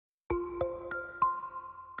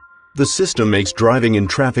The system makes driving in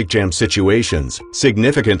traffic jam situations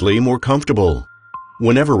significantly more comfortable.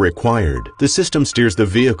 Whenever required, the system steers the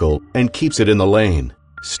vehicle and keeps it in the lane.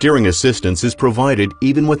 Steering assistance is provided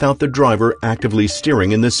even without the driver actively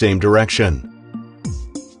steering in the same direction.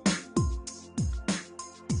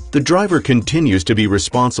 The driver continues to be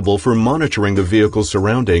responsible for monitoring the vehicle's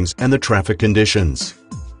surroundings and the traffic conditions.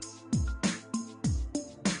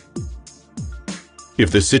 If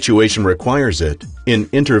the situation requires it, an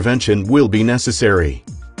intervention will be necessary.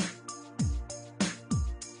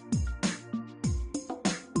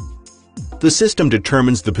 The system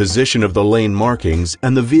determines the position of the lane markings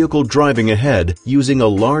and the vehicle driving ahead using a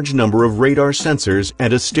large number of radar sensors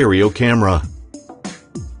and a stereo camera.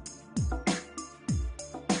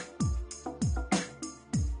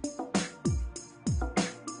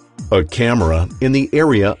 A camera in the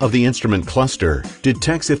area of the instrument cluster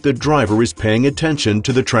detects if the driver is paying attention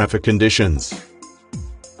to the traffic conditions.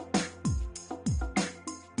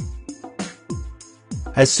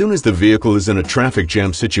 As soon as the vehicle is in a traffic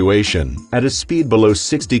jam situation at a speed below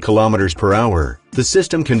 60 km per hour, the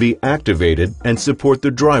system can be activated and support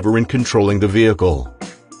the driver in controlling the vehicle.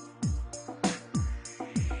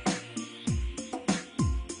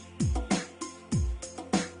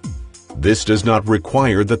 This does not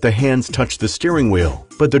require that the hands touch the steering wheel,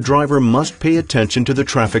 but the driver must pay attention to the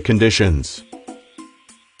traffic conditions.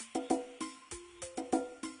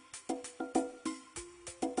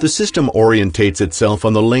 The system orientates itself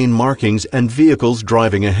on the lane markings and vehicles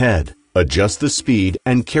driving ahead, adjusts the speed,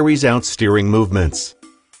 and carries out steering movements.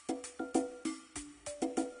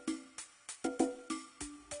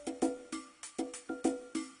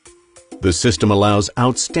 The system allows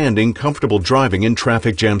outstanding, comfortable driving in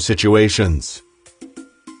traffic jam situations.